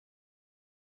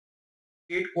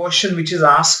Gate question which is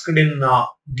asked in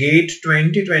GATE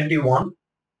 2021,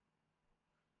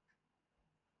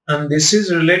 and this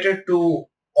is related to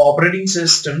operating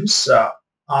systems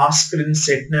asked in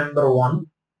set number 1.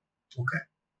 Okay.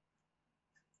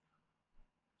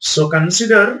 So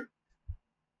consider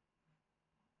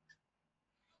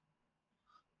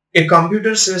a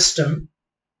computer system.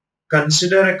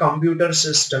 Consider a computer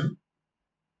system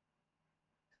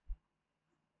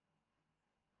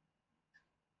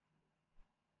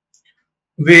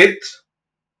with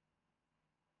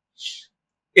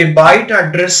a byte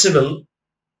addressable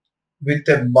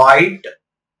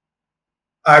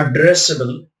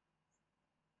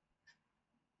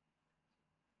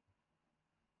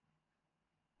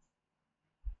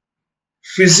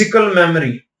physical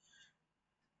memory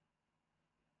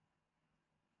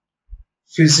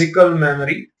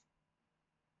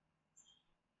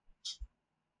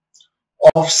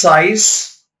of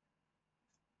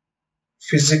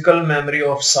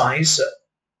size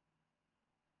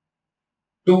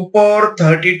 2 power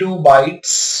 32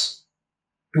 bytes.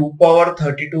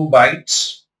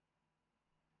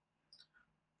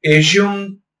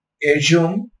 Assume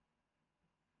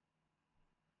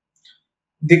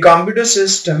the computer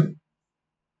system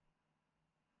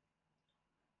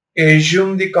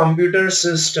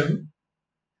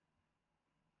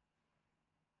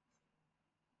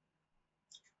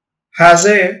has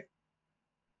a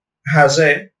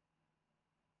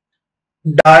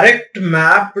direct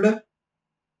mapped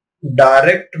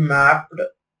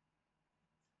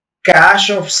cache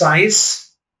of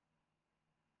size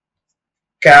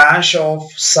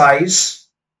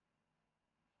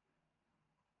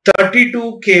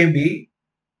 32 KB.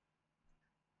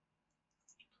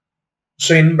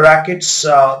 So in brackets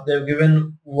they've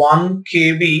given 1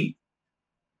 KB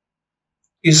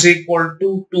is equal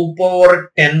to 2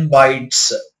 power 10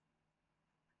 bytes,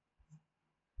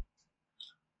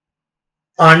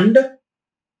 and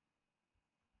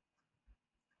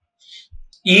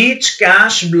each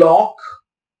cache block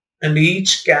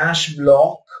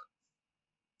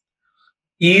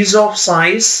is of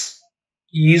size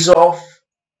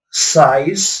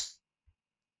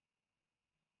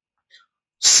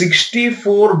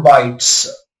 64 bytes.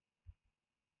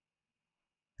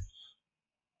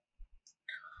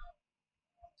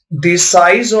 The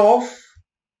size of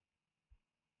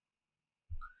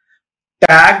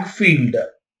tag field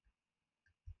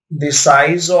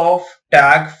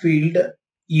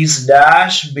is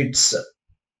dash bits.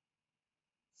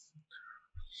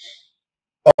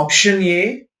 Option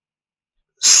A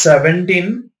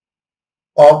 17,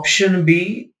 option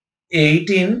B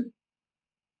 18,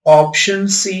 option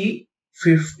C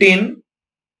 15,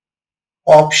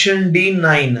 option D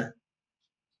 9.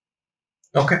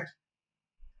 Okay.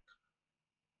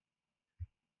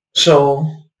 So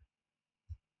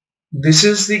this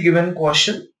is the given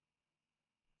question.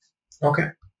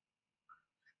 Okay.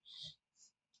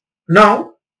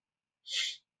 Now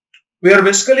we are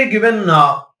basically given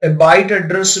a byte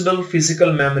addressable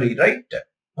physical memory, right?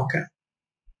 Okay.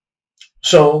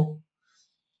 So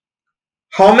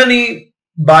how many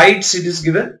bytes it is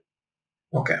given?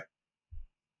 Okay.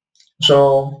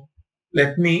 So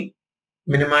let me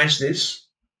minimize this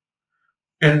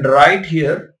and write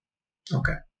here.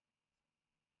 Okay.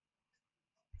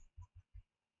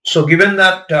 So given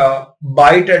that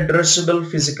byte addressable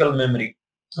physical memory.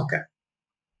 Okay.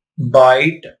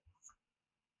 Byte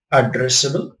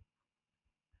addressable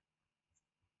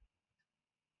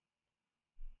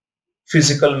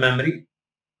physical memory.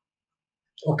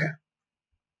 Okay.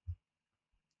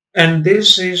 And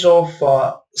this is of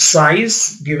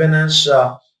size given as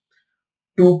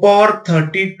 2 power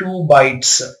 32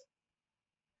 bytes.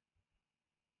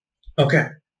 Okay.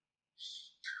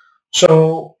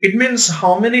 So it means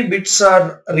how many bits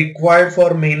are required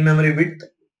for main memory width.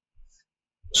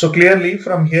 So clearly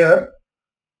from here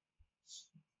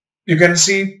you can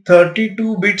see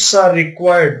 32 bits are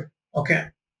required. Okay.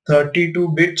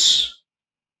 32 bits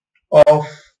of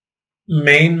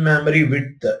main memory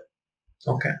width,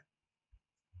 okay,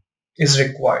 is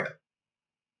required.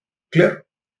 Clear?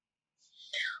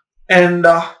 And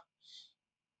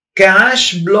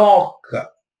cache block,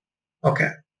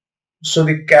 okay, so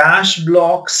the cache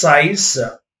block size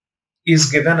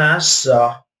is given as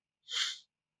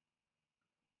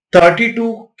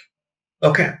 32.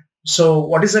 Okay, so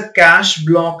what is a cache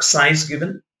block size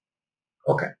given?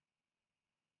 Okay,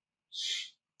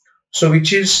 so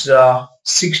which is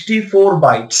 64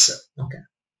 bytes. Okay,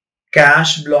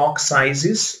 cache block size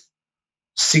is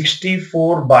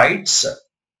 64 bytes.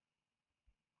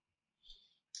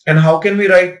 And how can we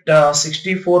write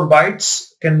 64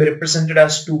 bytes? Can be represented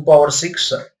as 2 power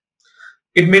 6.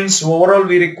 It means overall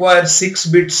we require 6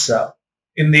 bits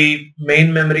in the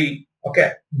main memory,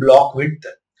 okay, block width.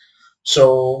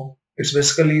 So it's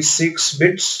basically 6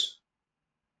 bits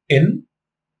in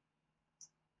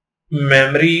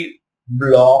memory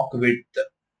block width.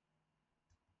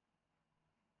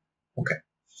 Okay.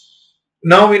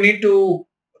 Now we need to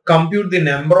compute the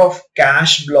number of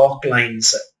cache block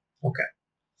lines. Okay.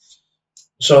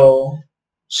 So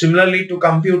similarly, to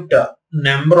compute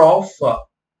number of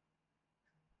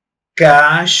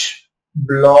cache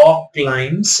block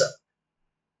lines,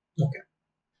 okay,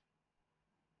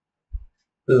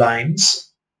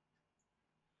 lines.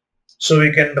 So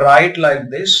we can write like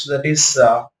this, that is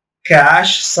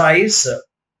cache size.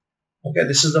 Okay,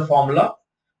 this is the formula,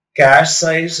 cache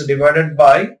size divided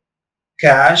by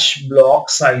cache block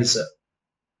size.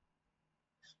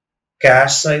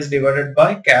 Cache size divided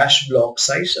by cache block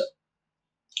size.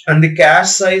 And the cache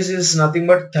size is nothing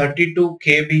but 32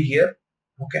 KB here.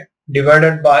 Okay,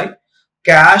 divided by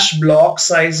cache block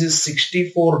size is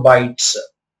 64 bytes.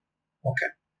 Okay.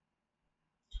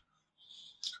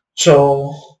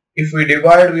 So if we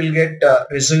divide, we'll get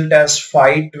result as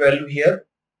 512 here.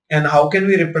 And how can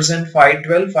we represent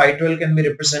 512? 512 can be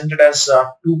represented as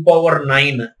 2 power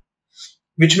 9,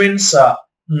 which means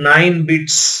 9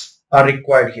 bits are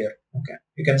required here. Okay,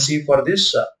 you can see for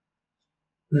this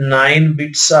 9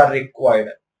 bits are required.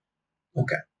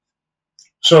 Okay,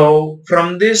 so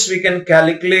from this we can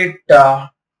calculate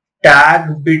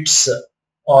tag bits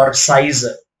or size.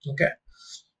 Okay,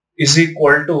 is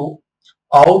equal to,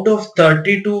 out of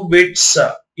 32 bits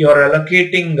you are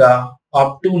allocating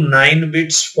up to 9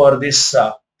 bits for this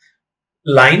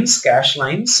lines, cache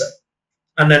lines,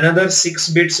 and another 6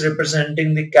 bits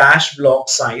representing the cache block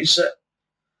size.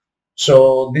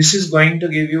 So this is going to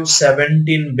give you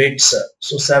 17 bits.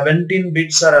 So 17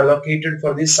 bits are allocated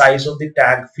for the size of the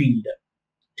tag field.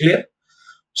 Clear?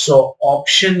 So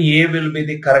option A will be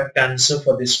the correct answer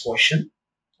for this question.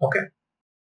 Okay.